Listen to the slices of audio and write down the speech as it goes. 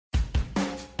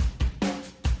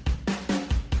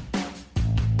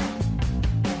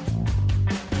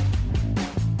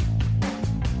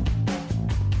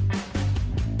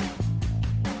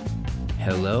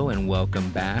Hello and welcome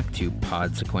back to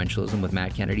Pod Sequentialism with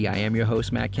Matt Kennedy. I am your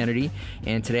host, Matt Kennedy,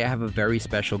 and today I have a very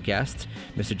special guest,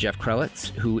 Mr. Jeff Krelitz,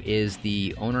 who is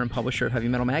the owner and publisher of Heavy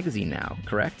Metal Magazine now,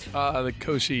 correct? The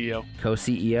co-CEO.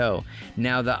 Co-CEO.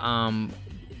 Now,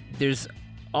 there's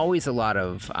always a lot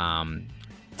of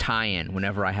tie-in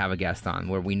whenever I have a guest on,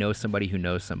 where we know somebody who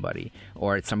knows somebody,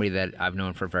 or it's somebody that I've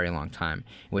known for a very long time.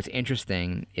 What's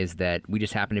interesting is that we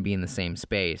just happen to be in the same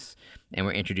space, and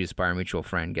we're introduced by our mutual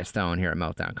friend Gaston here at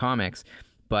Meltdown Comics,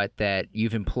 but that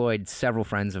you've employed several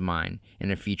friends of mine and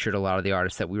have featured a lot of the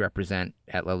artists that we represent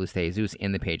at La Luz de Jesus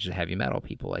in the pages of Heavy Metal,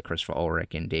 people like Christopher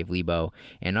Ulrich and Dave Lebo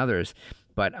and others.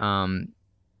 But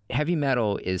heavy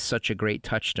metal is such a great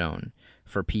touchstone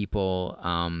for people.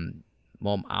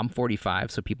 Well, I'm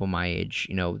 45, so people my age,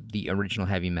 the original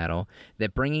heavy metal,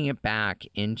 that bringing it back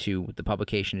into the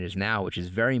publication it is now, which is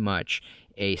very much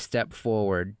a step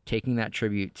forward, taking that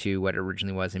tribute to what it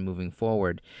originally was and moving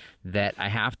forward, that I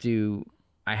have to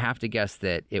guess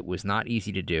that it was not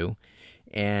easy to do,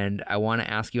 and I want to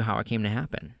ask you how it came to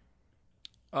happen.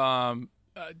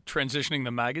 Transitioning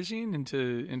the magazine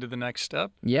into the next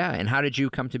step? Yeah, and how did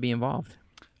you come to be involved?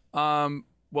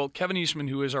 Well, Kevin Eastman,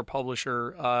 who is our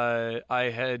publisher,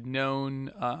 I had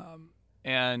known,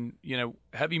 and,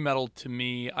 heavy metal to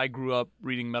me, I grew up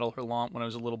reading Metal Hurlant when I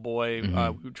was a little boy.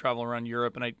 Mm-hmm. We would travel around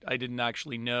Europe, and I didn't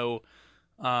actually know,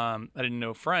 I didn't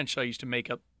know French. So I used to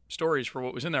make up stories for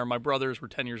what was in there. My brothers were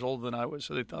 10 years older than I was,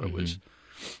 so they thought it was...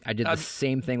 I did the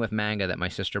same thing with manga that my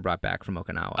sister brought back from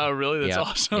Okinawa. Oh, really? That's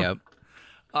awesome.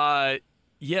 Yep.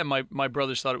 Yeah, my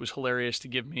brothers thought it was hilarious to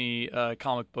give me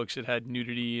comic books that had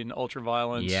nudity and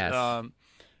ultra-violence. Yes.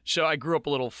 So I grew up a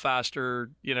little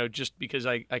faster, just because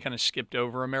I kind of skipped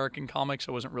over American comics.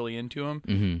 I wasn't really into them.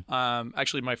 Mm-hmm.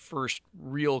 Actually, my first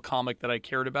real comic that I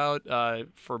cared about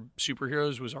for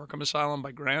superheroes was Arkham Asylum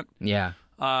by Grant. Yeah.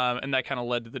 And that kind of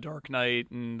led to The Dark Knight,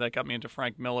 and that got me into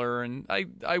Frank Miller. And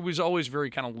I was always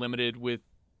very kind of limited with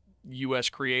U.S.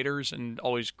 creators and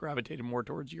always gravitated more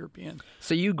towards European.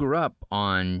 So you grew up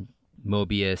on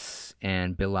Moebius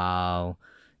and Bilal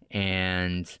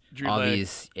and all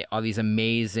these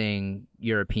amazing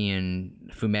European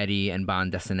fumetti and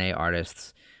bande dessinée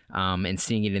artists, and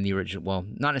seeing it in the original, well,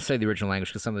 not necessarily the original language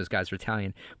because some of those guys were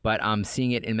Italian, but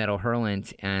seeing it in Metal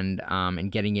Hurlant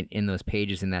and getting it in those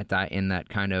pages in that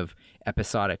kind of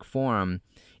episodic form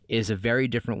is a very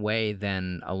different way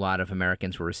than a lot of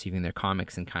Americans were receiving their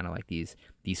comics in kind of like these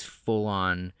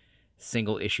full-on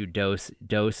single-issue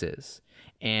doses.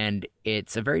 And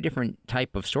it's a very different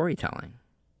type of storytelling.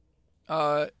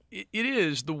 It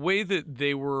is. The way that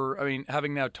they were,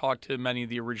 having now talked to many of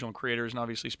the original creators and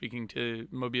obviously speaking to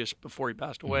Moebius before he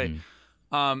passed away,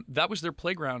 that was their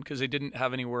playground because they didn't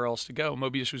have anywhere else to go.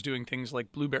 Moebius was doing things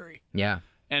like Blueberry. Yeah.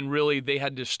 And really, they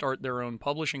had to start their own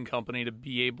publishing company to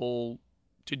be able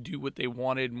to do what they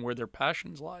wanted and where their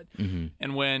passions lied. Mm-hmm.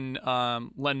 And when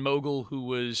Len Mogul, who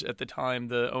was at the time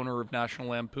the owner of National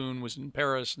Lampoon, was in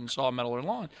Paris and saw Metal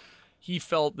Hurlant, he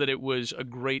felt that it was a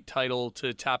great title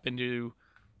to tap into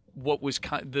what was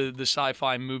the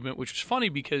sci-fi movement, which was funny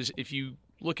because if you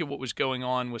look at what was going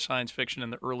on with science fiction in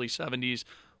the early 70s,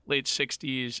 late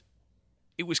 60s,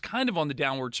 it was kind of on the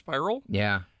downward spiral.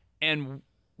 Yeah. And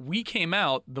we came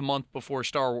out the month before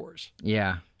Star Wars.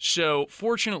 Yeah. So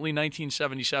fortunately,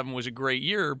 1977 was a great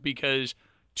year because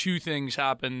two things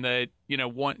happened that,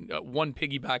 one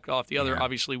piggybacked off the other. Yeah.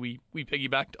 Obviously, we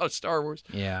piggybacked off Star Wars.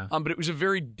 Yeah. But it was a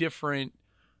very different,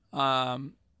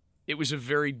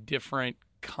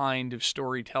 kind of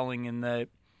storytelling in that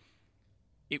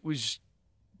it was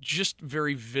just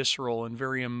very visceral and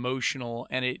very emotional,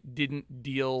 and it didn't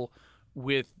deal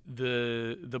with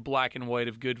the black and white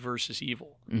of good versus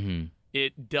evil. Mm-hmm.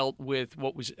 It dealt with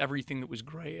what was everything that was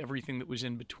gray, everything that was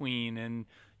in between, and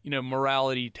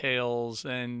morality tales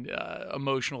and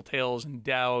emotional tales and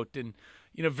doubt, and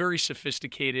very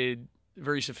sophisticated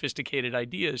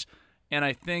ideas. And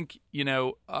I think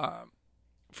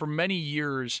for many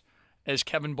years, as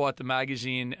Kevin bought the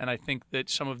magazine, and I think that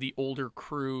some of the older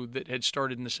crew that had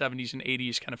started in the 70s and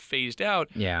 80s kind of phased out.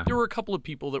 Yeah. There were a couple of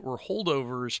people that were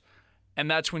holdovers. And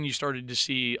that's when you started to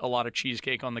see a lot of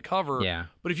cheesecake on the cover. Yeah.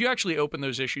 But if you actually open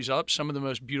those issues up, some of the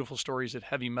most beautiful stories that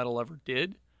heavy metal ever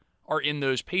did are in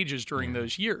those pages during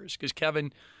those years. Because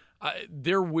Kevin,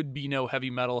 there would be no heavy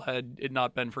metal had it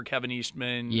not been for Kevin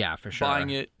Eastman. Yeah, for sure. Buying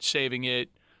it, saving it,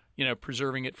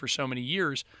 preserving it for so many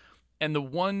years. And the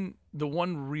one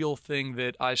real thing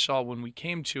that I saw when we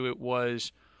came to it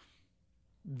was,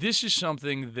 this is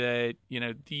something that,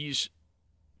 these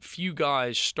few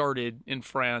guys started in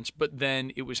France, but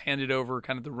then it was handed over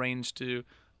kind of the reins to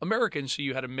Americans. So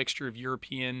you had a mixture of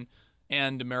European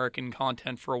and American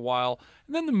content for a while.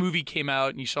 And then the movie came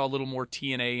out and you saw a little more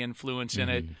TNA influence in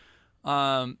it.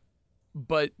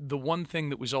 But the one thing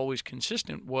that was always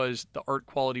consistent was the art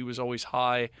quality was always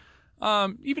high.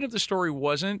 Even if the story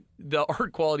wasn't, the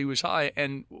art quality was high.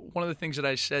 And one of the things that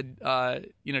I said,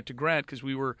 to Grant, because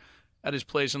we were at his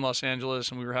place in Los Angeles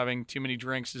and we were having too many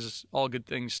drinks, is all good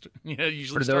things.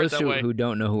 Usually For start those that way. who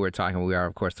don't know who we're talking about, we are,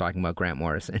 of course, talking about Grant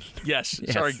Morrison. Yes.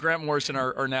 Sorry, Grant Morrison,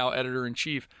 our now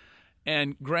editor-in-chief.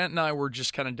 And Grant and I were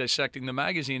just kind of dissecting the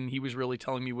magazine. And he was really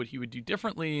telling me what he would do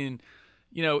differently. And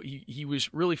he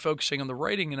was really focusing on the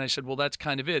writing, and I said, well, that's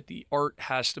kind of it. The art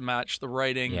has to match the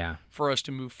writing for us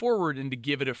to move forward and to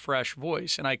give it a fresh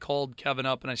voice. And I called Kevin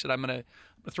up and I said, I'm going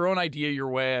to throw an idea your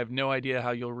way. I have no idea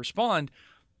how you'll respond.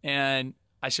 And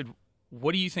I said,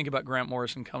 what do you think about Grant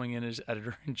Morrison coming in as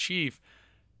editor-in-chief?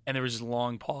 And there was this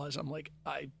long pause. I'm like,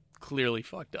 I clearly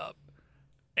fucked up.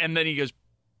 And then he goes,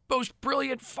 most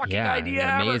brilliant fucking idea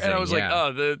ever. And I was like,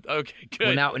 okay,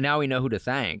 good. Well, now we know who to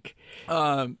thank.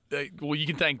 Well, you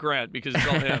can thank Grant because it's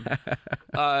all him.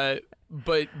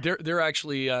 But they're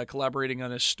actually collaborating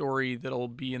on a story that'll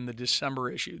be in the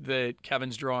December issue that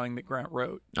Kevin's drawing that Grant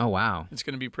wrote. Oh, wow. It's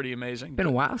going to be pretty amazing. It's been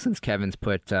a while since Kevin's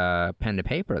put pen to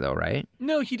paper, though, right?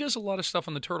 No, he does a lot of stuff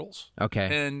on the Turtles.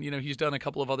 Okay. And, he's done a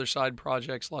couple of other side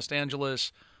projects, Los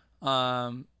Angeles.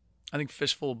 I think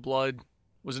Fistful of Blood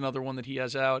was another one that he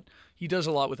has out. He does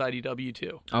a lot with IDW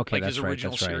too. Okay, like that's his right,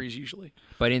 original that's right. series usually.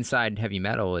 But inside heavy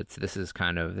metal, this is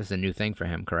a new thing for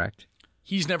him, correct?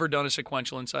 He's never done a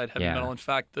sequential inside heavy metal. In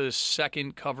fact, the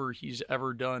second cover he's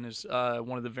ever done is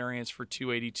one of the variants for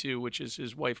 282, which is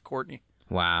his wife Courtney.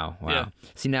 Wow. Yeah.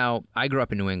 See, now I grew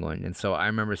up in New England, and so I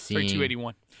remember seeing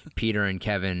 281. Peter and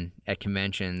Kevin at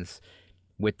conventions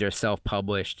with their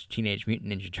self-published Teenage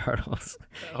Mutant Ninja Turtles.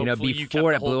 Hopefully before you it kept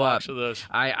the whole blew up, box of those.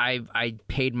 I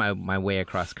paid my way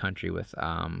across country with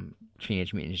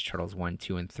Teenage Mutant Ninja Turtles 1,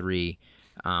 2, and 3.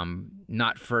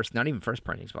 Not even first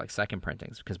printings, but like second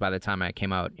printings, because by the time I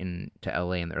came out into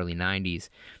LA in the early 90s,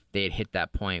 they had hit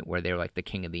that point where they were like the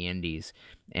king of the indies,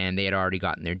 and they had already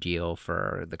gotten their deal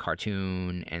for the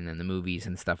cartoon and then the movies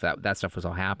and stuff. That stuff was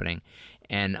all happening,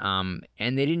 and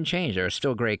they didn't change. They were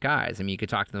still great guys. I mean, you could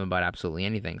talk to them about absolutely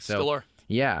anything. So Still are.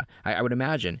 Yeah, I would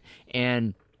imagine.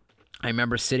 And I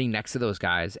remember sitting next to those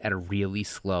guys at a really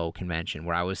slow convention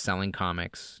where I was selling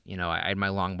comics. I had my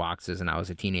long boxes, and I was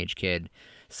a teenage kid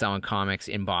selling comics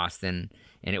in Boston.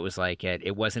 And it was like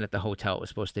it wasn't at the hotel it was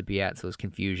supposed to be at, so there was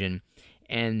confusion.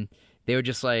 And they were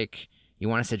just like, you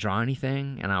want us to draw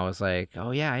anything? And I was like,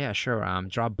 oh, yeah, sure.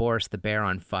 Draw Boris the Bear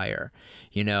on fire,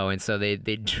 And so they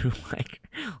drew like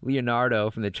Leonardo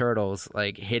from the Turtles,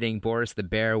 like hitting Boris the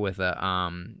Bear with a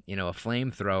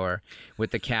flamethrower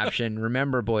with the caption,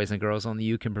 "Remember, boys and girls, only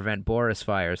you can prevent Boris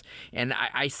fires." And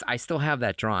I still have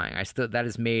that drawing. That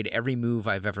has made every move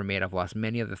I've ever made. I've lost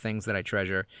many of the things that I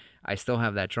treasure. I still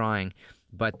have that drawing.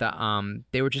 But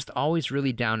they were just always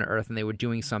really down to earth, and they were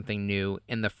doing something new.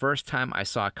 And the first time I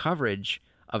saw coverage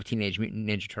of Teenage Mutant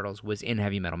Ninja Turtles was in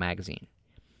Heavy Metal Magazine.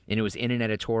 And it was in an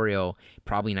editorial,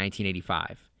 probably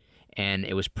 1985. And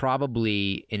it was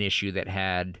probably an issue that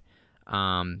had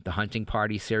the Hunting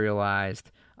Party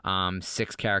serialized,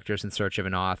 6 characters in search of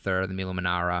an author, the Mila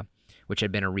Manara, which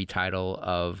had been a retitle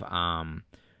of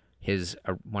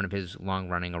one of his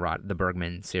long-running the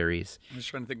Bergman series. I'm just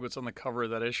trying to think what's on the cover of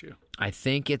that issue. I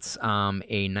think it's a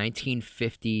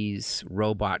 1950s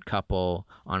robot couple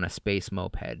on a space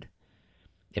moped,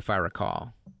 if I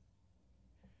recall.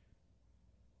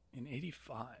 In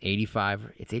 85.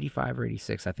 85. It's 85 or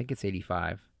 86. I think it's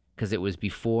 85 because it was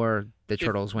before the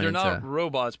Turtles went into... They're not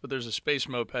robots, but there's a space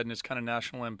moped, and it's kind of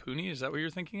National Lampoon-y. Is that what you're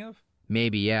thinking of?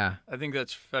 Maybe, yeah. I think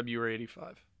that's February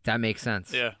 85. That makes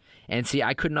sense. Yeah. And see,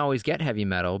 I couldn't always get heavy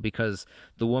metal because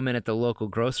the woman at the local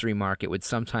grocery market would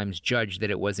sometimes judge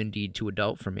that it was indeed too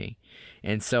adult for me.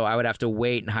 And so I would have to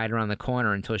wait and hide around the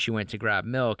corner until she went to grab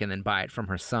milk and then buy it from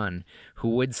her son, who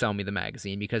would sell me the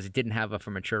magazine because it didn't have a For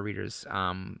Mature Readers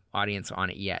audience on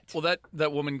it yet. Well,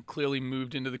 that woman clearly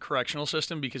moved into the correctional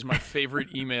system because my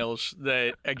favorite emails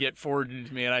that I get forwarded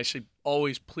to me, and I say,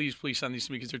 always, please send these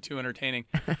to me because they're too entertaining,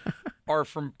 are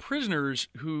from prisoners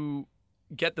who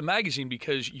get the magazine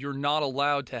because you're not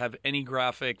allowed to have any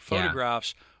graphic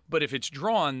photographs, but if it's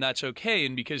drawn, that's okay.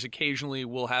 And because occasionally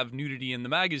we'll have nudity in the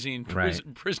magazine,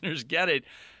 prisoners get it.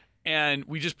 And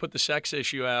we just put the sex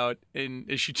issue out in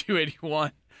issue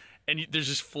 281. And there's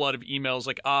this flood of emails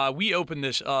like, we opened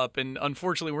this up, and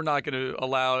unfortunately we're not going to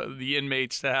allow the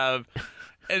inmates to have...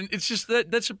 And it's just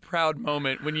that's a proud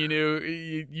moment when you knew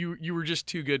you were just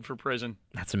too good for prison.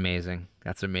 That's amazing.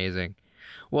 That's amazing.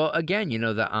 Well, again,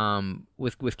 the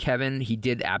with Kevin, he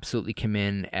did absolutely come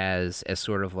in as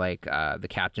sort of like the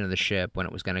captain of the ship when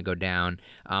it was going to go down.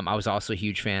 I was also a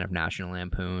huge fan of National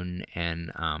Lampoon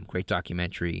and great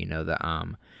documentary.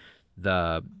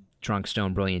 The Drunk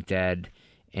Stone Brilliant Dead,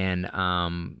 and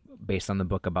based on the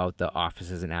book about the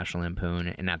offices at National Lampoon,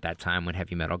 and at that time when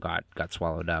heavy metal got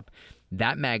swallowed up.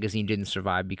 That magazine didn't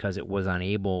survive because it was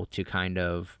unable to kind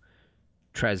of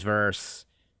traverse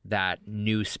that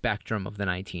new spectrum of the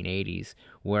 1980s,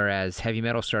 whereas heavy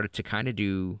metal started to kind of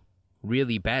do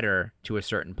really better to a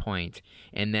certain point,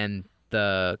 and then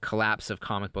the collapse of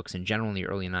comic books in general in the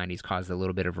early 90s caused a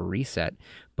little bit of a reset,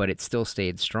 but it still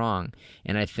stayed strong.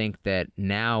 And I think that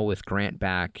now with Grant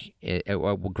back,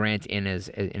 Grant in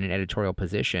an editorial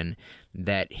position,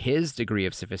 that his degree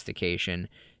of sophistication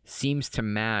seems to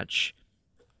match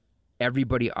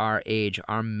everybody our age,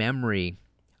 our memory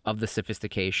of the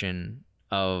sophistication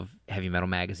of Heavy Metal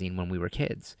Magazine when we were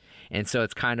kids. And so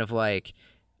it's kind of like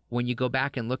when you go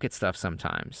back and look at stuff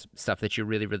sometimes, stuff that you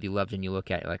really, really loved, and you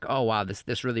look at it like, oh, wow,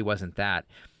 this really wasn't that.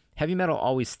 Heavy metal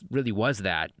always really was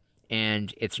that,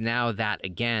 and it's now that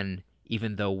again,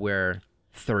 even though we're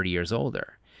 30 years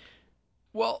older.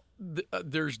 Well,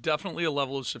 there's definitely a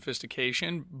level of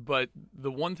sophistication, but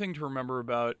the one thing to remember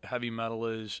about heavy metal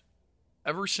is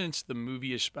ever since the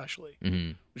movie especially,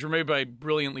 which were made by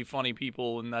brilliantly funny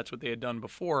people, and that's what they had done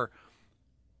before,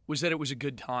 was that it was a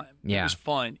good time. Yeah. It was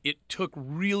fun. It took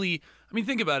really, I mean,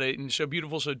 think about it. In So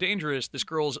Beautiful, So Dangerous, this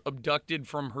girl's abducted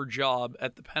from her job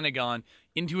at the Pentagon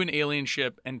into an alien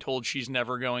ship and told she's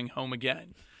never going home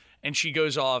again. And she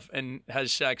goes off and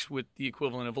has sex with the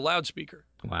equivalent of a loudspeaker.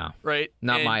 Wow. Right?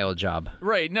 Not my old job.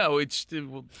 Right. No, it's,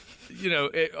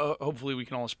 hopefully we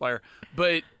can all aspire.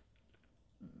 But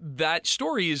that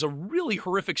story is a really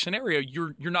horrific scenario.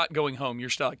 You're not going home. You're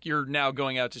stuck. You're now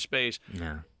going out to space.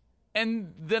 Yeah.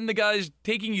 And then the guys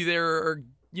taking you there are,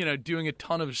 doing a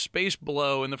ton of space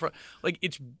below in the front. Like,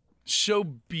 it's so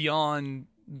beyond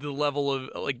the level of,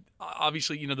 like,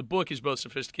 obviously, the book is both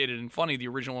sophisticated and funny, the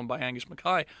original one by Angus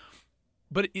Mackay.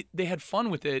 But they had fun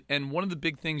with it. And one of the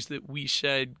big things that we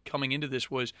said coming into this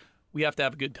was we have to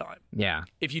have a good time. Yeah.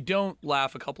 If you don't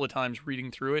laugh a couple of times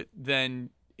reading through it, then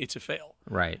it's a fail.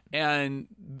 Right. And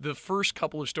the first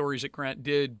couple of stories that Grant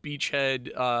did, Beachhead,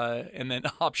 and then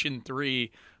Option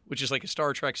 3, which is like a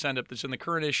Star Trek send-up that's in the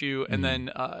current issue, and then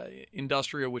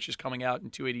Industria, which is coming out in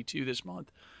 282 this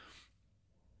month.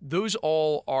 Those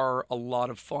all are a lot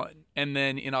of fun. And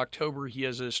then in October, he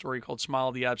has a story called Smile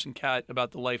of the Absent Cat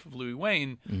about the life of Louis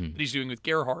Wayne that he's doing with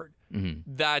Gerhard.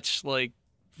 That's like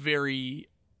very,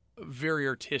 very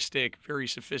artistic, very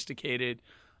sophisticated.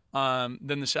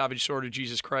 Then The Savage Sword of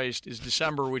Jesus Christ is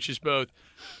December, which is both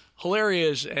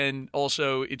hilarious and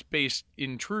also it's based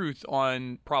in truth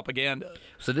on propaganda.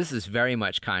 So this is very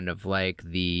much kind of like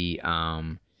the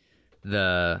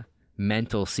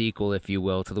mental sequel, if you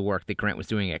will, to the work that Grant was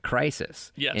doing at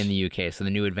Crisis in the UK. So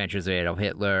the New Adventures of Adolf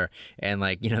Hitler and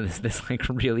this like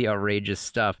really outrageous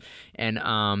stuff. And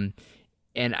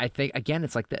I think, again,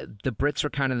 it's like the Brits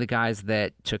were kind of the guys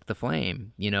that took the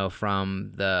flame,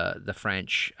 from the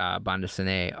French bande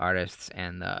dessinée artists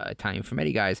and the Italian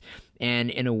fumetti guys.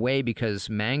 And in a way, because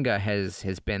manga has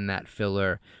been that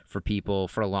filler for people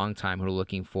for a long time who are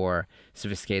looking for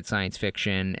sophisticated science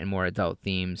fiction and more adult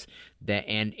themes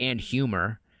and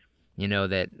humor,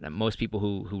 that most people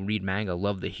who read manga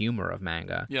love the humor of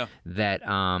manga. Yeah. That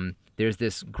there's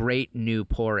this great new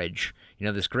porridge,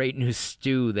 this great new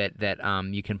stew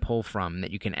that you can pull from, that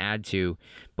you can add to.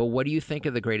 But what do you think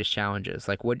are the greatest challenges?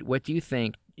 Like, what do you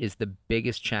think is the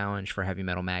biggest challenge for Heavy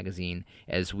Metal Magazine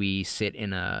as we sit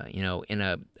in a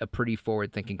pretty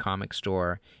forward-thinking comic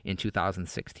store in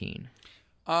 2016?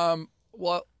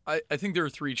 Well, I think there are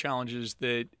three challenges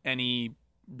that any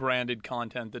branded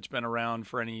content that's been around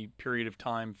for any period of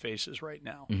time faces right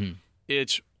now.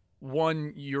 It's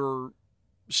one, you're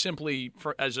simply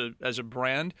as a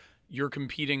brand, you're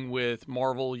competing with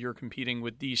Marvel, you're competing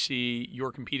with DC,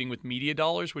 you're competing with media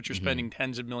dollars, which are spending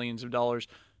tens of millions of dollars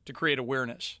to create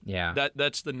awareness. Yeah.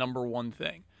 That's the number one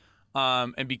thing.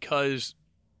 And because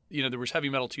there was Heavy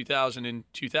Metal 2000 in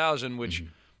 2000, which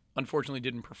unfortunately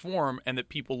didn't perform, and that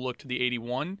people look to the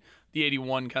 81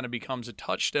 kind of becomes a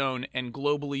touchstone. And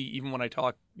globally, even when I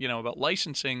talk about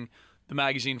licensing the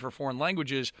magazine for foreign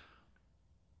languages,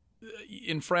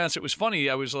 in France it was funny.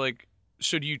 I was like,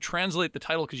 so do you translate the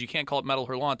title because you can't call it Metal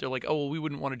Hurlant? They're like, oh, well, we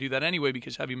wouldn't want to do that anyway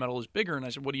because heavy metal is bigger. And I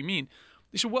said, what do you mean?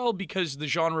 They said, well, because the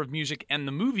genre of music and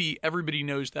the movie, everybody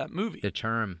knows that movie. The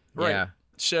term. Right. Yeah.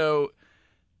 So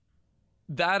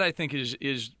that I think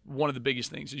is one of the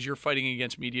biggest things is you're fighting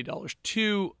against media dollars.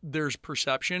 Two, there's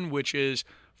perception, which is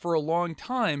for a long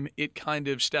time it kind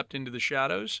of stepped into the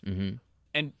shadows,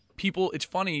 and people. It's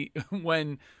funny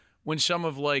when some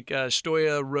of like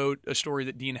Stoya wrote a story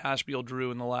that Dean Haspiel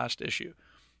drew in the last issue.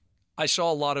 I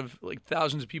saw a lot of like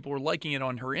thousands of people were liking it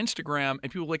on her Instagram,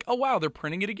 and people were like, "Oh wow, they're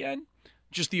printing it again."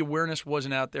 Just the awareness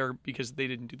wasn't out there because they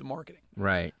didn't do the marketing.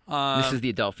 Right. This is the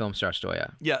adult film star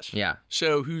Stoya. Yes. Yeah.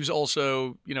 So who's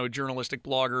also, a journalistic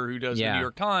blogger who does the New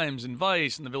York Times and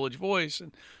Vice and the Village Voice.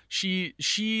 And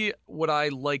she what I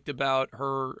liked about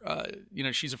her,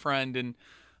 she's a friend and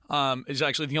is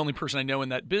actually the only person I know in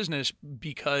that business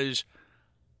because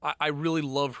I really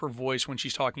love her voice when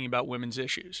she's talking about women's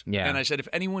issues. Yeah. And I said, if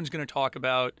anyone's going to talk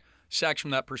about sex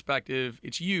from that perspective,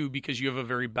 it's you because you have a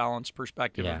very balanced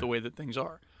perspective of the way that things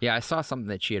are. Yeah, I saw something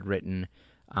that she had written,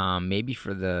 maybe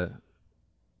for the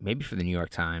New York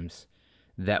Times.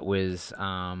 That was,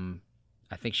 I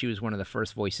think she was one of the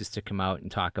first voices to come out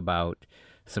and talk about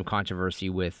some controversy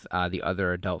with the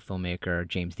other adult filmmaker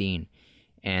James Dean,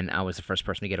 and I was the first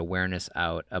person to get awareness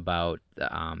out about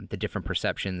the different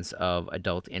perceptions of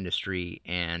adult industry,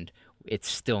 and it's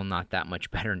still not that much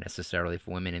better necessarily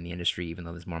for women in the industry, even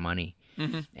though there's more money.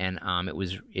 And it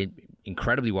was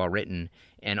incredibly well written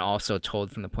and also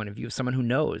told from the point of view of someone who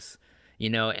knows,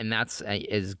 and that's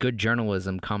as good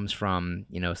journalism comes from,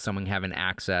 someone having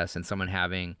access and someone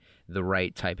having the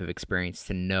right type of experience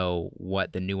to know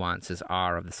what the nuances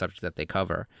are of the subject that they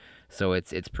cover. So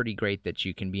it's pretty great that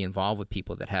you can be involved with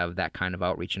people that have that kind of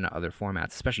outreach into other formats,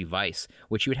 especially Vice,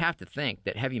 which you would have to think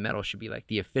that Heavy Metal should be like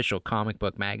the official comic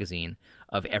book magazine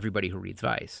of everybody who reads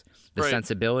Vice. The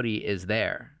sensibility is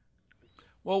there.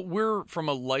 Well, we're from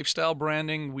a lifestyle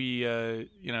branding. We,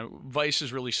 Vice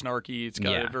is really snarky. It's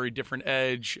got a very different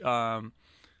edge.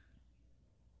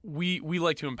 We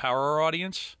like to empower our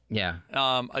audience. Yeah.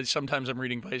 Sometimes I'm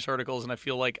reading Vice articles and I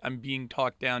feel like I'm being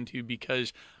talked down to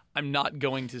because I'm not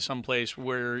going to some place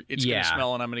where it's going to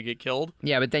smell and I'm going to get killed.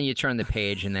 Yeah, but then you turn the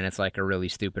page and then it's like a really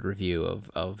stupid review of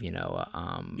a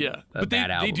but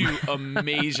bad album. They do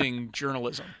amazing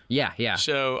journalism. Yeah.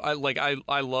 So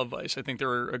I love Vice. I think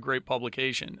they're a great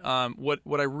publication.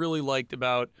 What I really liked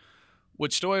about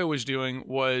what Stoya was doing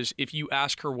was if you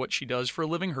ask her what she does for a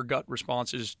living, her gut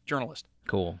response is journalist.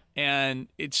 Cool. And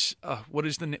it's what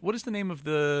is the name of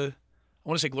the? I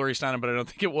want to say Gloria Steinem, but I don't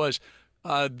think it was.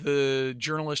 The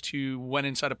journalist who went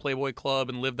inside a Playboy club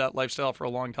and lived that lifestyle for a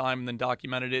long time and then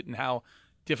documented it and how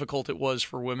difficult it was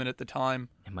for women at the time.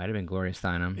 It might have been Gloria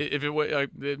Steinem. If it was,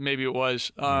 maybe it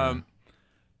was.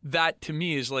 That to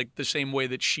me is like the same way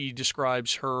that she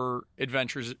describes her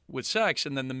adventures with sex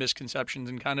and then the misconceptions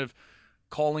and kind of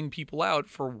calling people out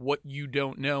for what you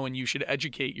don't know and you should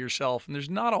educate yourself. And there's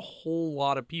not a whole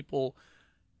lot of people,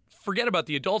 forget about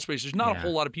the adult space, there's not a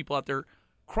whole lot of people out there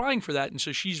crying for that, and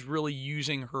so she's really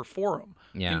using her forum.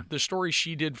 Yeah. And the story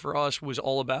she did for us was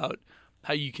all about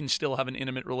how you can still have an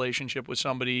intimate relationship with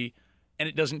somebody, and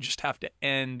it doesn't just have to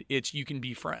end. It's you can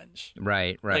be friends.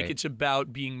 Right. Like it's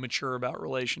about being mature about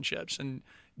relationships, and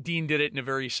Dean did it in a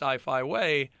very sci-fi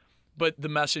way, but the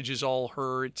message is all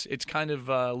her. It's kind of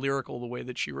lyrical the way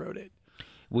that she wrote it.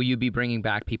 Will you be bringing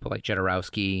back people like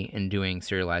Jodorowsky and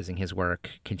serializing his work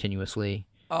continuously?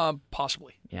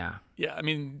 Possibly. Yeah. Yeah. I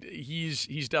mean,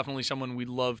 he's definitely someone we'd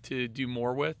love to do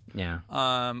more with. Yeah.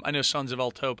 I know Sons of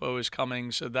El Topo is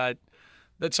coming, so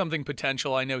that's something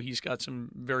potential. I know he's got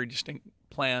some very distinct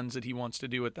plans that he wants to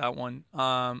do with that one.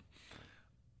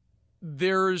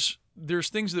 There's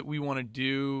things that we want to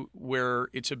do where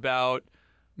it's about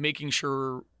making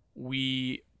sure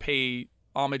we pay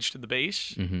homage to the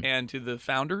base and to the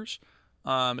founders,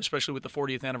 especially with the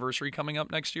 40th anniversary coming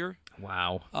up next year.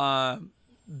 Wow.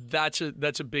 That's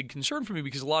a big concern for me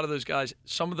because a lot of those guys,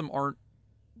 some of them aren't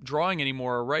drawing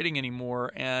anymore or writing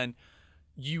anymore, and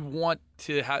you want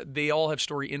to have, they all have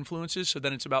story influences, so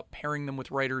then it's about pairing them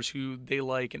with writers who they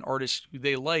like and artists who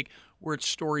they like, where it's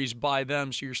stories by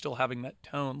them, so you're still having that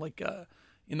tone. Like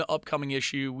in the upcoming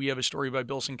issue, we have a story by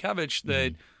Bill Sienkiewicz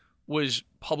that was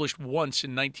published once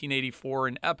in 1984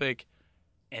 in Epic,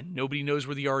 and nobody knows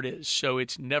where the art is, so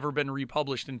it's never been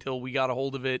republished until we got a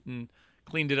hold of it and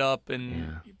cleaned it up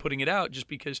and putting it out, just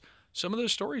because some of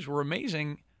those stories were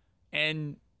amazing,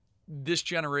 and this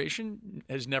generation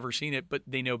has never seen it, but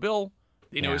they know Bill,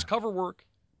 they know his cover work.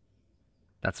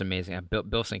 That's amazing. Bill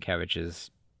Sienkiewicz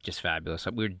is just fabulous.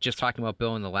 We were just talking about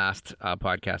Bill in the last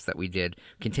podcast that we did.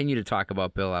 Continue to talk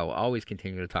about Bill. I will always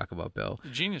continue to talk about Bill.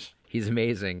 Genius. He's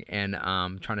amazing, and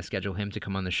trying to schedule him to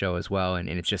come on the show as well. And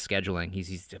it's just scheduling.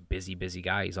 He's a busy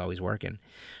guy. He's always working.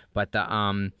 But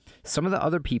some of the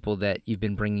other people that you've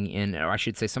been bringing in, or I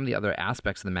should say, some of the other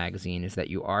aspects of the magazine, is that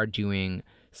you are doing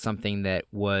something that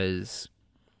was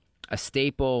a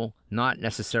staple, not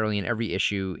necessarily in every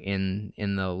issue in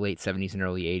the late 70s and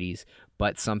early 80s,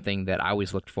 but something that I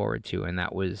always looked forward to, and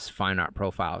that was fine art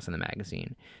profiles in the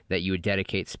magazine, that you would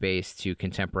dedicate space to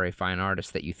contemporary fine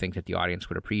artists that you think that the audience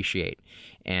would appreciate.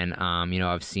 And,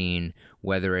 I've seen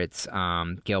whether it's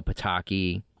Gail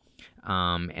Pataki,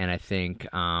 and I think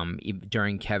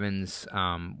during Kevin's,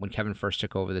 when Kevin first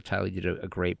took over the title, he did a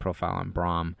great profile on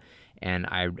Brahm. And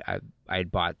I had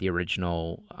bought the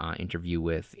original interview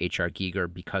with H.R.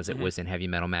 Giger because it was in Heavy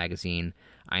Metal magazine.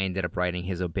 I ended up writing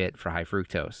his obit for High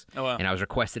Fructose. Oh, wow. And I was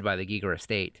requested by the Giger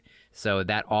estate. So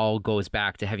that all goes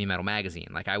back to Heavy Metal magazine.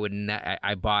 Like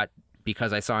I bought,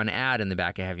 because I saw an ad in the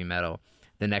back of Heavy Metal,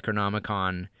 the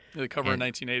Necronomicon. The cover in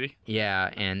 1980.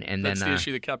 Yeah, and that's then the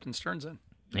issue that Captain Stern's in.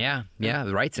 Yeah, the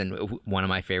Wrightson, one of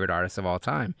my favorite artists of all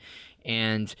time.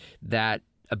 And that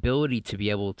ability to be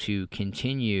able to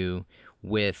continue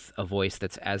with a voice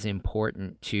that's as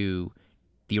important to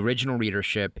the original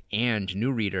readership and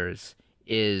new readers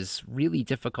is really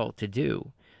difficult to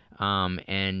do.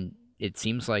 And it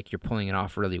seems like you're pulling it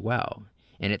off really well.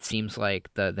 And it seems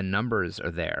like the numbers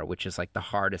are there, which is like the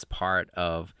hardest part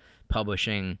of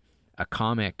publishing a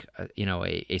comic,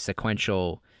 a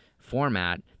sequential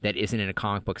format that isn't in a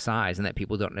comic book size, and that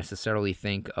people don't necessarily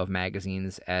think of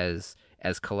magazines as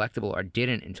collectible, or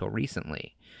didn't until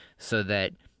recently. So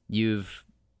that you've,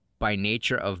 by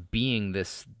nature of being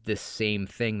this same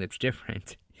thing that's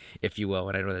different, if you will,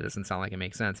 and I know that doesn't sound like it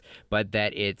makes sense, but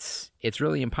that it's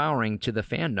really empowering to the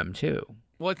fandom too.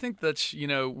 Well, I think that's,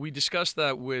 we discussed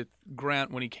that with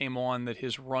Grant when he came on, that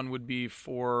his run would be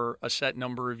for a set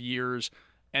number of years,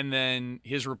 and then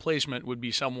his replacement would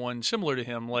be someone similar to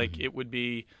him, like it would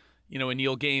be, a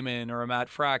Neil Gaiman or a Matt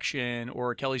Fraction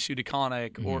or a Kelly Sue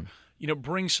DeConnick, or,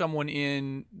 bring someone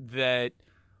in that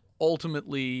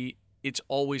ultimately it's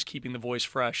always keeping the voice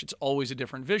fresh. It's always a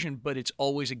different vision, but it's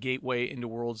always a gateway into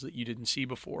worlds that you didn't see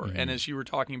before. And as you were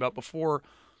talking about before,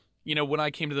 when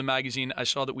I came to the magazine, I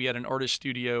saw that we had an artist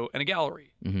studio and a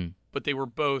gallery, but they were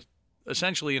both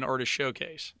essentially an artist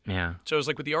showcase. Yeah. So it was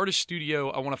like, with the artist studio,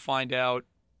 I want to find out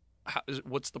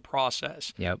what's the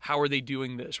process? Yep. How are they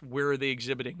doing this? Where are they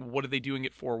exhibiting? What are they doing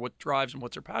it for? What drives them?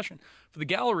 What's their passion? For the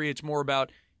gallery, it's more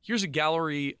about, here's a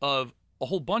gallery of a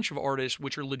whole bunch of artists,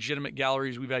 which are legitimate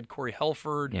galleries. We've had Corey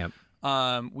Helford. Yep.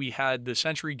 We had the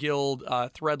Century Guild,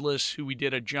 Threadless, who we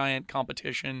did a giant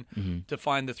competition to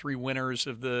find the 3 winners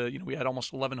of the, we had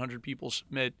almost 1,100 people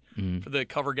submit for the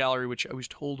cover gallery, which I was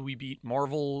told we beat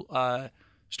Marvel,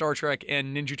 Star Trek,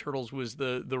 and Ninja Turtles was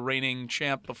the reigning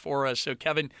champ before us. So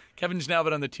Kevin's now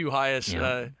been on the 2 highest.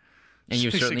 And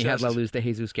you've certainly had La Luz de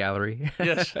Jesus Gallery.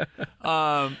 Yes.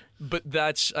 But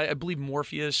that's, I believe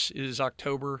Morpheus is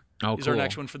October. Is our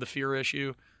next one for the Fear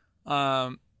issue.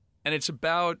 And it's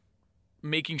about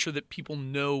making sure that people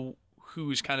know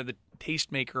who's kind of the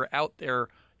tastemaker out there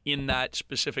in that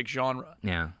specific genre.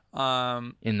 Yeah.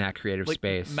 In that creative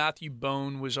space. Matthew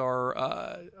Bone was our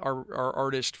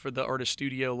artist for the artist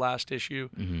studio last issue.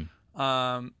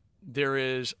 There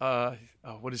is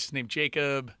what is his name?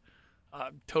 Jacob.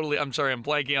 I'm sorry, I'm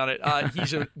blanking on it.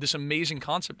 He's this amazing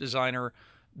concept designer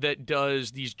that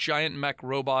does these giant mech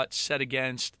robots set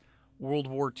against World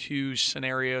War II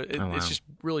scenario. It's just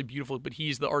really beautiful. But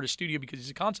he's the artist studio because he's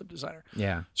a concept designer.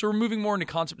 Yeah. So we're moving more into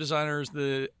concept designers.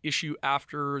 The issue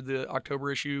after the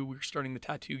October issue, we're starting the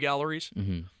tattoo galleries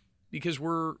because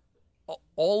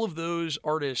all of those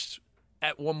artists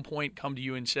at one point come to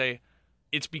you and say,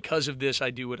 it's because of this I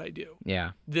do what I do.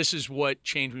 Yeah. This is what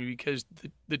changed me, because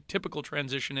the typical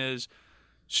transition is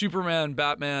Superman,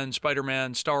 Batman,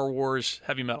 Spider-Man, Star Wars,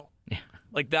 heavy metal. Yeah.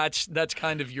 Like that's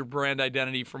kind of your brand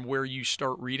identity from where you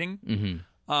start reading.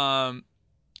 And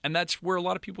that's where a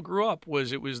lot of people grew up.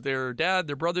 It was their dad,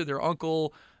 their brother, their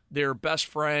uncle, their best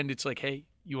friend. It's like, hey,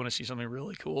 you want to see something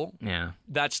really cool? Yeah.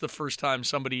 That's the first time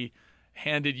somebody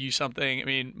handed you something. I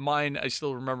mean, I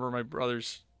still remember my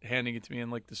brothers handing it to me in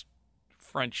like this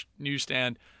French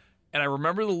newsstand, and I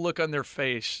remember the look on their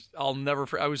face. I'll never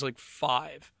forget. I was like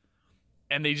 5,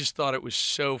 and they just thought it was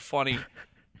so funny.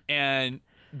 And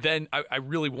then I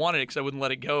really wanted it because I wouldn't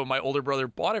let it go. My older brother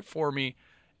bought it for me,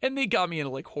 and they got me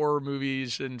into like horror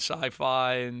movies and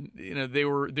sci-fi, and they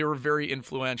were very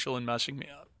influential in messing me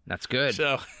up. That's good.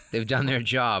 So they've done their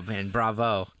job, and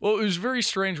bravo. Well, it was very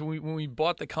strange when we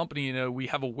bought the company. We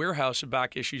have a warehouse of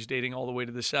back issues dating all the way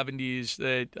to the 70s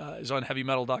that is on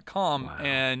HeavyMetal.com, wow.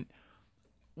 And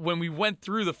when we went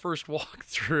through the first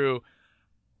walkthrough,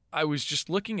 I was just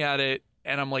looking at it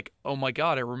and I'm like, oh my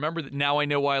God, I remember that. Now I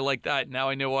know why I like that. Now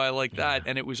I know why I like that.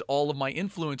 And it was all of my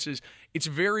influences. It's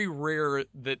very rare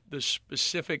that the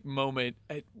specific moment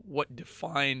at what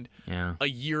defined a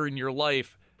year in your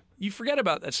life, you forget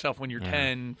about that stuff when you're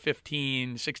 10,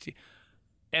 15, 16.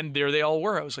 And there they all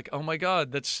were. I was like, oh my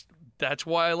God, that's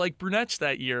why I liked brunettes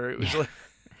that year. It was like...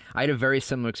 I had a very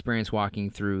similar experience walking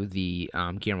through the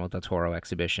Guillermo del Toro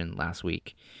exhibition last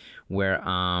week, where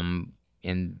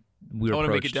and we were. I want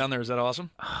to make it down there. Is that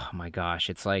awesome? Oh my gosh,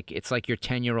 it's like your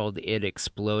 10-year-old id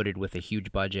exploded with a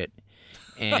huge budget,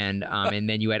 and and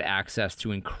then you had access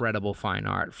to incredible fine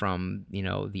art from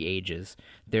the ages.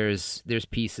 There's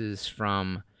pieces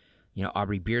from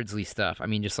Aubrey Beardsley stuff. I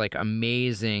mean, just like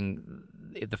amazing.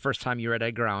 The first time you read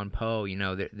Edgar Allan Poe,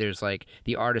 there's like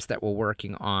the artists that were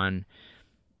working on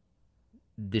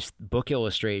this book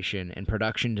illustration and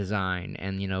production design,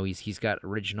 and he's got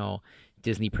original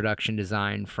Disney production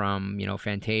design from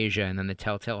Fantasia, and then the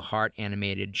Telltale Heart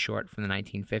animated short from the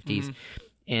 1950s,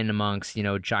 and amongst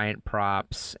giant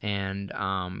props and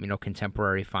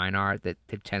contemporary fine art that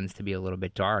tends to be a little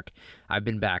bit dark. I've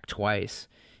been back twice,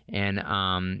 and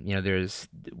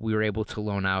we were able to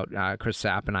loan out Chris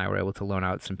Sapp and I were able to loan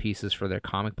out some pieces for their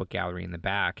comic book gallery in the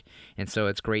back, and so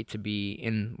it's great to be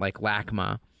in like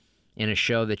LACMA in a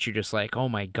show that you're just like, oh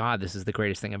my God, this is the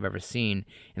greatest thing I've ever seen,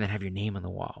 and then have your name on the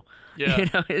wall.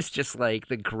 Yeah. It's just like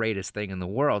the greatest thing in the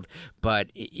world. But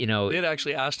they had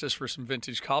actually asked us for some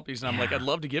vintage copies, and I'm like, I'd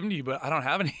love to give them to you, but I don't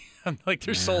have any. I'm like,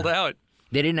 they're sold out.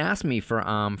 They didn't ask me for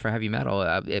heavy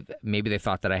metal. Maybe they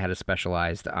thought that I had a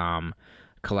specialized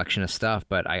collection of stuff,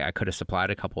 but I could have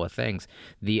supplied a couple of things.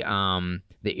 The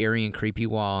eerie and creepy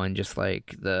wall, and just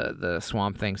like the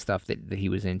Swamp Thing stuff that he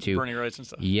was into. Bernie Wrightson and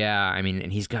stuff. Yeah, I mean,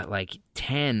 and he's got like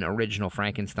 10 original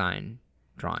Frankenstein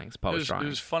drawings, published drawings. It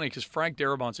was funny because Frank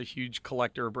Darabont's a huge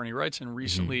collector of Bernie Wrightson.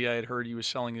 Recently, I had heard he was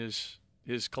selling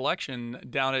his collection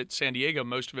down at San Diego.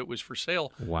 Most of it was for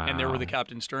sale. Wow. And there were the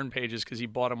Captain Stern pages because he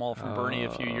bought them all from Bernie a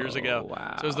few years ago.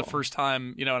 Wow. So it was the first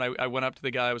time, and I went up to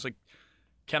the guy. I was like,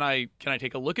 can I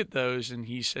take a look at those? And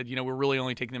he said, we're really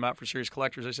only taking them out for serious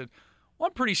collectors. I said, well,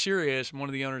 I'm pretty serious. I'm one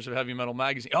of the owners of Heavy Metal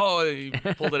Magazine. Oh, he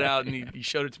pulled it out and he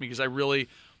showed it to me because I really,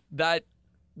 that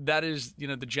is,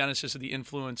 the genesis of the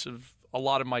influence of a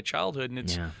lot of my childhood. And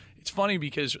it's funny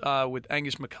because with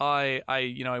Angus Mackay,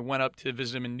 I went up to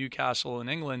visit him in Newcastle in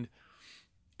England,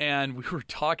 and we were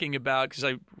talking about, because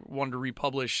I wanted to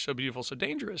republish So Beautiful, So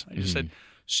Dangerous. And I just said,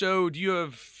 so do you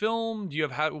have film?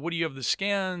 What do you have the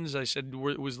scans? I said,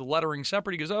 was the lettering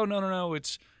separate? He goes, oh, no,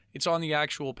 it's on the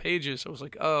actual pages. I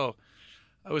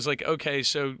was like, okay,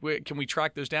 so can we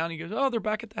track those down? He goes, oh, they're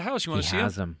back at the house. You want to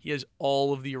see them? He has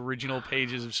all of the original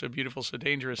pages of So Beautiful, So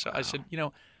Dangerous. So I said,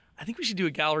 I think we should do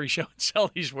a gallery show and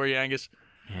sell these for you, Angus.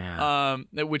 Yeah.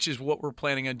 Which is what we're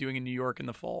planning on doing in New York in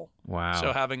the fall. Wow.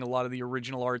 So having a lot of the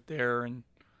original art there, and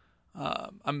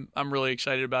I'm really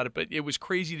excited about it. But it was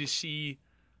crazy to see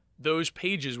those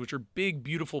pages, which are big,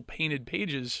 beautiful painted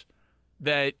pages,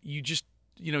 that you just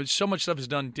so much stuff is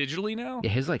done digitally now. Yeah,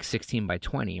 his like 16 by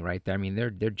 20 right there. I mean, they're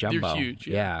jumbo. They're huge.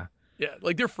 Yeah. Yeah,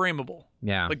 like they're frameable.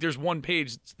 Yeah. Like there's one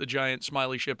page, it's the giant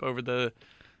smiley ship over the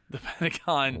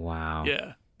Pentagon. Wow.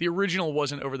 Yeah. The original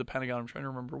wasn't over the Pentagon. I'm trying to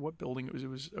remember what building it was. It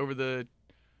was over the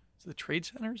Trade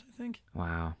Centers, I think.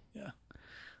 Wow. Yeah.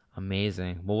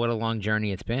 Amazing. Well, what a long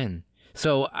journey it's been.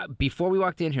 So before we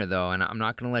walked in here, though, and I'm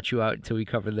not going to let you out until we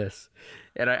cover this,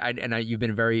 and you've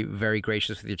been very, very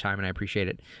gracious with your time, and I appreciate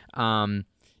it.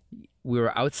 We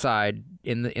were outside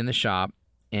in the shop,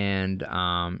 and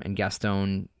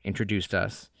Gaston introduced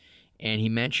us, and he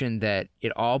mentioned that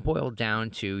it all boiled down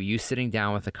to you sitting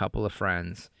down with a couple of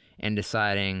friends and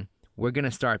deciding, we're going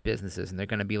to start businesses, and they're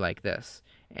going to be like this,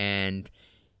 and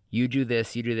you do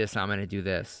this, I'm going to do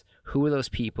this. Who were those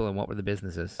people, and what were the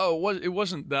businesses? Oh, it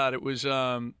wasn't that. It was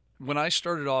when I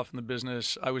started off in the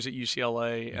business, I was at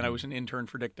UCLA, and I was an intern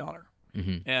for Dick Donner.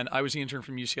 And I was the intern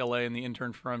from UCLA, and the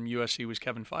intern from USC was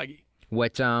Kevin Feige.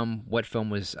 What film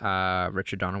was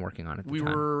Richard Donner working on at the time? We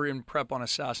were in prep on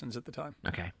Assassins at the time.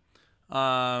 Okay.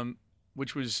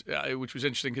 Which was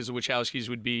interesting because the Wachowskis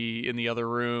would be in the other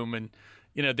room, and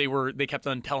they kept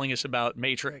on telling us about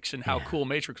Matrix and how cool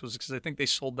Matrix was, because I think they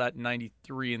sold that in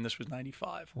 93 and this was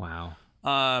 95. Wow.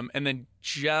 And then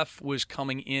Jeff was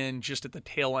coming in just at the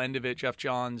tail end of it, Jeff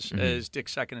Johns, as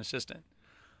Dick's second assistant.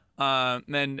 And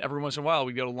then every once in a while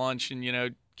we'd go to lunch,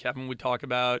 and Kevin would talk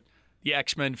about the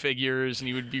X-Men figures, and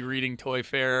he would be reading Toy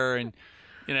Fair, and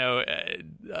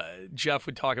Jeff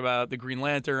would talk about the Green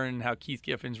Lantern and how Keith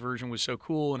Giffen's version was so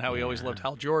cool and how he always loved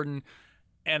Hal Jordan.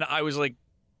 And I was like,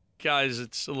 guys,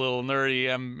 it's a little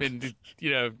nerdy. I'm into,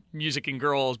 music and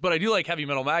girls, but I do like Heavy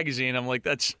Metal Magazine. I'm like,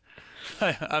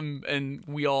 and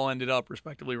we all ended up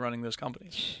respectively running those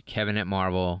companies. Kevin at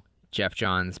Marvel, Jeff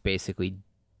Johns, basically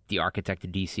the architect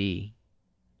of DC,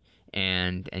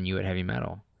 and you at Heavy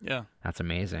Metal. Yeah. That's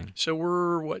amazing. So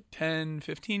we're, 10,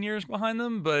 15 years behind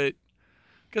them, but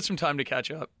got some time to catch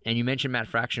up. And you mentioned Matt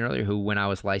Fraction earlier, who, when I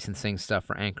was licensing stuff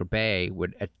for Anchor Bay,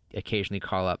 would occasionally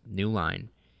call up New Line,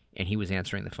 and he was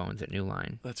answering the phones at New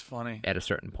Line. That's funny. At a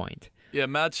certain point. Yeah,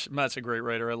 Matt's a great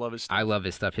writer. I love his stuff. I love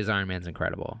his stuff. His Iron Man's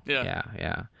incredible. Yeah.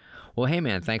 Yeah. Well, hey,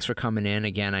 man, thanks for coming in.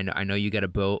 Again, I know you got a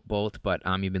bolt, but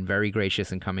you've been very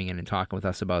gracious in coming in and talking with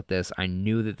us about this. I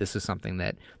knew that this is something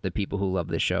that the people who love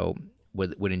this show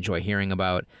would enjoy hearing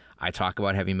about. I talk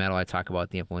about heavy metal. I talk about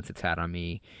the influence it's had on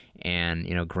me. And,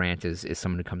 Grant is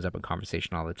someone who comes up in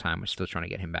conversation all the time. We're still trying to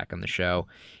get him back on the show.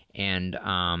 And,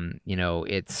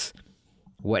 it's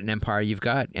what an empire you've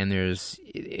got. And there's,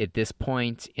 at this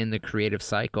point in the creative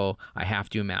cycle, I have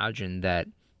to imagine that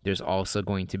there's also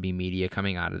going to be media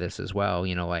coming out of this as well,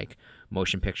 like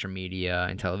motion picture media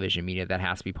and television media. That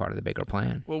has to be part of the bigger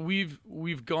plan. Well,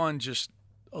 we've gone just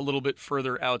a little bit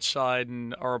further outside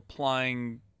and are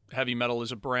applying heavy metal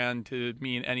as a brand to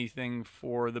mean anything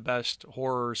for the best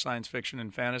horror, science fiction,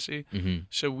 and fantasy. Mm-hmm.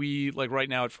 So we, like right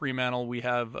now at Fremantle, we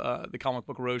have the comic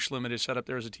book Roche Limited set up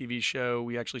there as a TV show.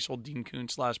 We actually sold Dean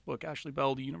Koontz' last book, Ashley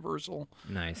Bell, to Universal.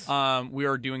 Nice. We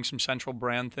are doing some central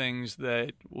brand things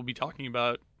that we'll be talking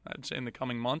about, I'd say, in the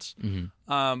coming months.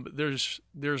 Mm-hmm.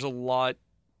 There's a lot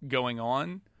going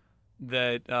on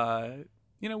that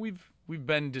we've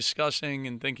been discussing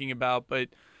and thinking about, but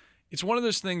it's one of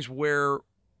those things where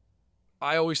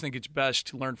I always think it's best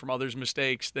to learn from others'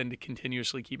 mistakes than to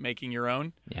continuously keep making your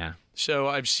own. Yeah. So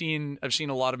I've seen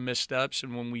a lot of missteps,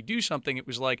 and when we do something, it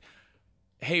was like,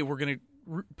 hey, we're going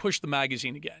to push the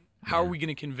magazine again. How are we going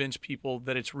to convince people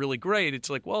that it's really great? It's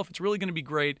like, well, if it's really going to be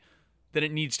great, then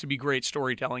it needs to be great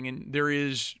storytelling. And there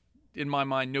is, in my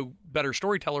mind, no better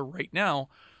storyteller right now,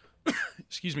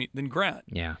 excuse me, than Grant.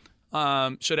 Yeah.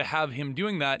 So to have him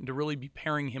doing that and to really be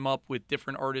pairing him up with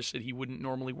different artists that he wouldn't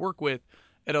normally work with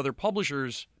at other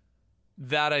publishers,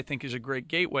 that I think is a great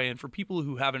gateway. And for people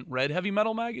who haven't read Heavy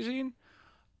Metal Magazine,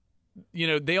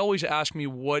 they always ask me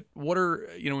what are,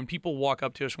 when people walk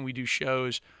up to us when we do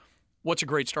shows, what's a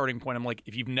great starting point? I'm like,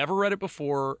 if you've never read it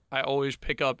before, I always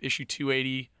pick up issue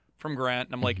 280 from Grant.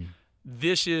 And I'm like,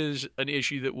 this is an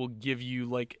issue that will give you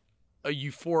like a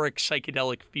euphoric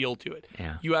psychedelic feel to it.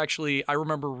 Yeah. I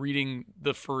remember reading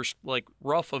the first like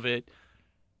rough of it,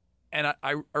 and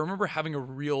I remember having a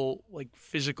real like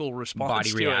physical response,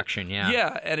 body reaction. It. Yeah.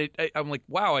 Yeah, and I'm like,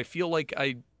 wow, I feel like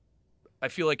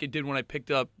it did when I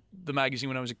picked up the magazine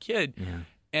when I was a kid. Yeah.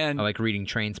 And I like reading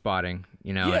Train Spotting,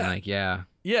 and like, yeah.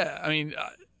 Yeah, I mean,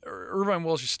 Irvine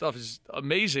Welsh's stuff is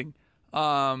amazing.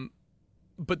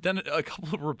 But then a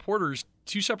couple of reporters,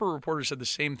 two separate reporters, said the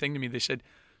same thing to me. They said,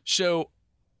 so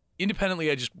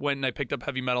independently, I just went and I picked up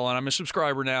Heavy Metal, and I'm a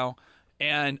subscriber now.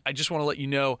 And I just want to let you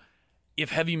know, if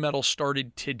Heavy Metal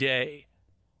started today,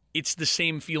 it's the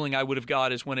same feeling I would have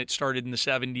got as when it started in the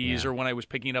 70s or when I was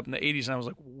picking it up in the 80s. And I was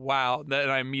like, wow. And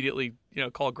I immediately,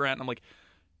 called Grant, and I'm like,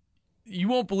 you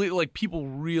won't believe, like, people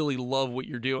really love what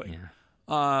you're doing.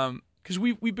 Yeah. Because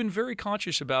we've been very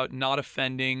conscious about not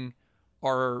offending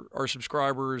our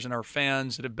subscribers and our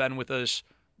fans that have been with us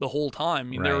the whole time. I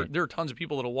mean, Right. there are tons of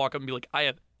people that'll walk up and be like, I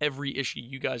have every issue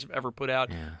you guys have ever put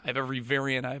out. Yeah. I have every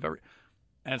variant.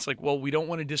 And it's like, well, we don't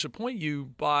want to disappoint you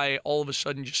by all of a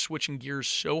sudden just switching gears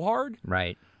so hard.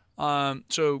 Right.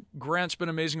 So Grant's been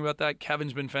amazing about that.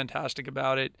 Kevin's been fantastic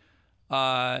about it.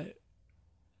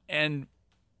 And,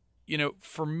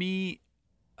 for me,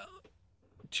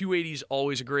 280 is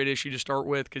always a great issue to start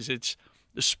with because it's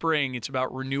the spring. It's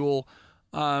about renewal.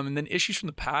 And then issues from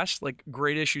the past, like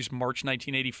great issues, March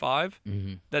 1985.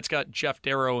 Mm-hmm. That's got Jeff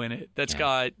Darrow in it. That's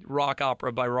got Rock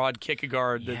Opera by Rod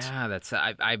Kierkegaard. That's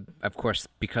I of course,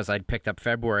 because I'd picked up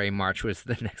February, March was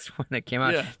the next one that came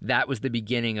out. Yeah. That was the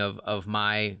beginning of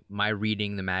my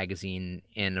reading the magazine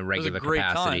in a regular great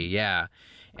capacity. time. Yeah.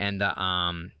 And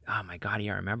oh my God,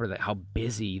 yeah, I remember that how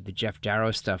busy the Jeff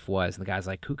Darrow stuff was, and the guys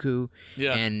like Cuckoo,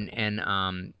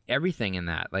 and everything in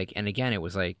that. Like, and again, it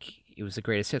was the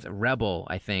greatest hits. Rebel,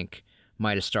 I think,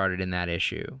 might have started in that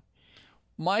issue.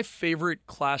 My favorite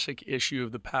classic issue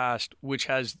of the past, which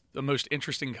has the most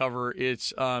interesting cover,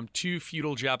 it's two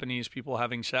feudal Japanese people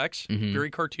having sex, very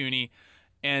cartoony,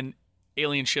 and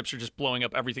alien ships are just blowing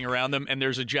up everything around them, and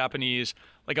there's a Japanese,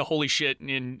 like a holy shit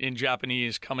in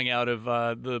Japanese coming out of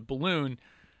the balloon.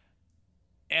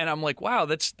 And I'm like, wow,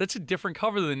 that's a different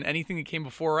cover than anything that came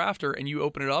before or after. And you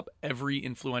open it up, every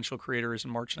influential creator is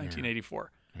in March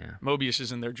 1984. Yeah. Mobius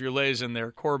is in there. Droulet's in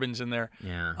there. Corbin's in there.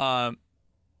 Yeah.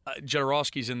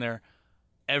 Jodorowsky's in there.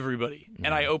 Everybody. Yeah.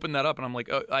 And I opened that up and I'm like,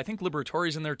 oh, I think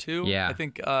Liberatori's in there too. Yeah. I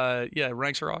think,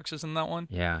 Ranks or Ox is in that one.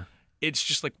 Yeah. It's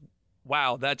just like,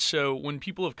 wow, that's so. When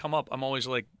people have come up, I'm always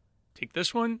like, take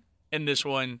this one and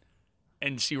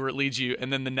see where it leads you.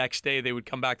 And then the next day they would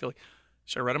come back. They're like,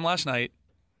 so I read them last night.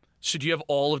 So do you have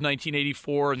all of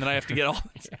 1984? And then I have to get all.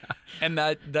 Yeah. And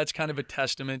that's kind of a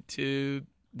testament to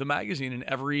the magazine and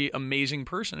every amazing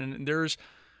person. And there's,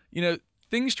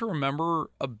 things to remember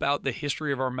about the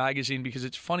history of our magazine, because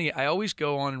it's funny. I always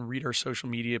go on and read our social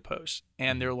media posts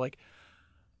and they're like,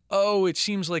 oh, it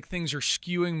seems like things are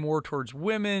skewing more towards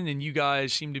women and you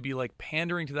guys seem to be like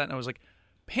pandering to that. And I was like,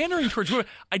 pandering towards women?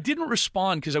 I didn't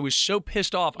respond because I was so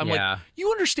pissed off. I'm like, you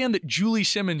understand that Julie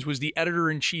Simmons was the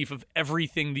editor-in-chief of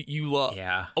everything that you love.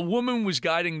 Yeah. A woman was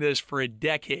guiding this for a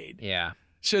decade. Yeah.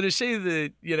 So to say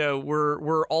that,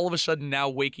 we're all of a sudden now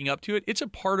waking up to it, it's a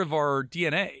part of our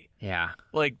DNA. Yeah.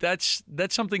 Like that's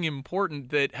something important,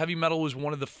 that Heavy Metal was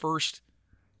one of the first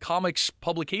comics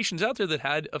publications out there that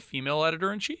had a female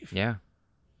editor-in-chief. Yeah.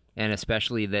 And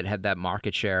especially that had that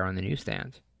market share on the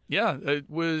newsstand. Yeah, it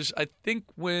was, I think,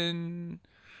 when,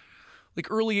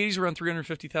 like, early 80s, around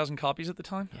 350,000 copies at the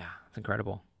time. Yeah, it's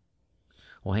incredible.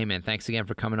 Well, hey, man, thanks again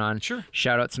for coming on. Sure.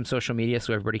 Shout out some social media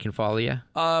so everybody can follow you.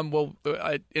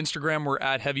 Instagram, we're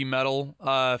at Heavy Metal.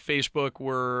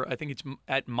 Facebook, I think it's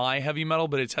at My Heavy Metal,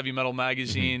 but it's Heavy Metal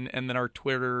Magazine. And then our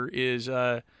Twitter is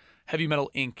Heavy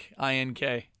Metal Inc.,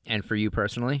 INK. And for you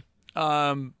personally?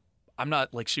 I'm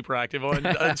not like super active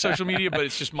on social media, but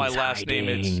it's just my last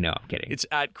name. No, I'm kidding. It's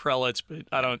at Krelitz, but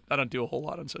I don't do a whole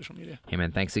lot on social media. Hey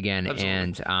man, thanks again. Absolutely.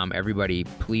 And everybody,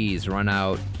 please run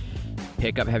out,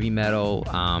 pick up Heavy Metal.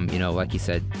 Like you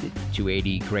said,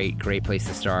 280, great place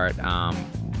to start.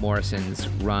 Morrison's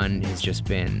run has just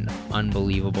been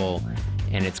unbelievable,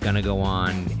 and it's gonna go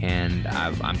on. And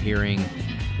I'm hearing,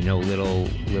 little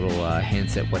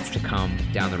hints at what's to come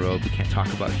down the road. We can't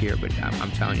talk about here, but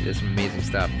I'm telling you, there's some amazing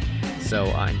stuff. So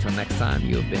until next time,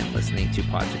 you have been listening to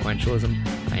Pod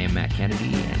Sequentialism. I am Matt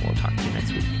Kennedy, and we'll talk to you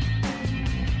next week.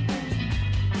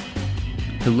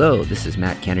 Hello, this is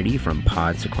Matt Kennedy from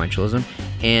Pod Sequentialism,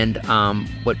 and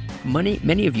what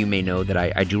many of you may know that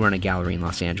I do run a gallery in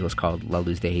Los Angeles called La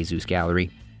Luz de Jesus Gallery.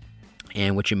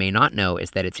 And what you may not know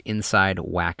is that it's inside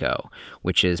Wacko,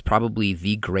 which is probably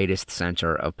the greatest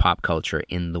center of pop culture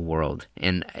in the world.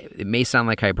 And it may sound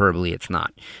like hyperbole, it's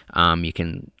not.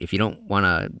 If you don't want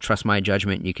to trust my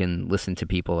judgment, you can listen to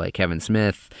people like Kevin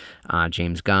Smith,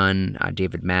 James Gunn,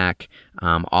 David Mack,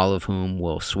 all of whom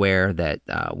will swear that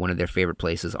one of their favorite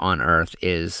places on earth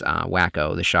is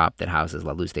Wacko, the shop that houses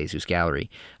La Luz de Jesus Gallery.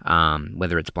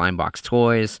 Whether it's blind box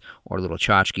toys or little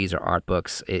tchotchkes or art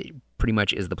books, it pretty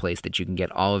much is the place that you can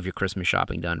get all of your Christmas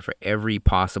shopping done for every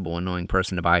possible annoying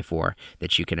person to buy for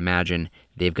that you can imagine.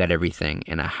 They've got everything,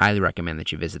 and I highly recommend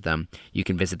that you visit them. You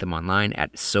can visit them online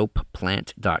at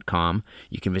soapplant.com.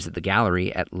 You can visit the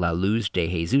gallery at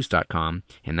laluzdejesus.com,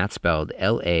 and that's spelled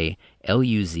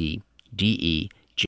LALUZDE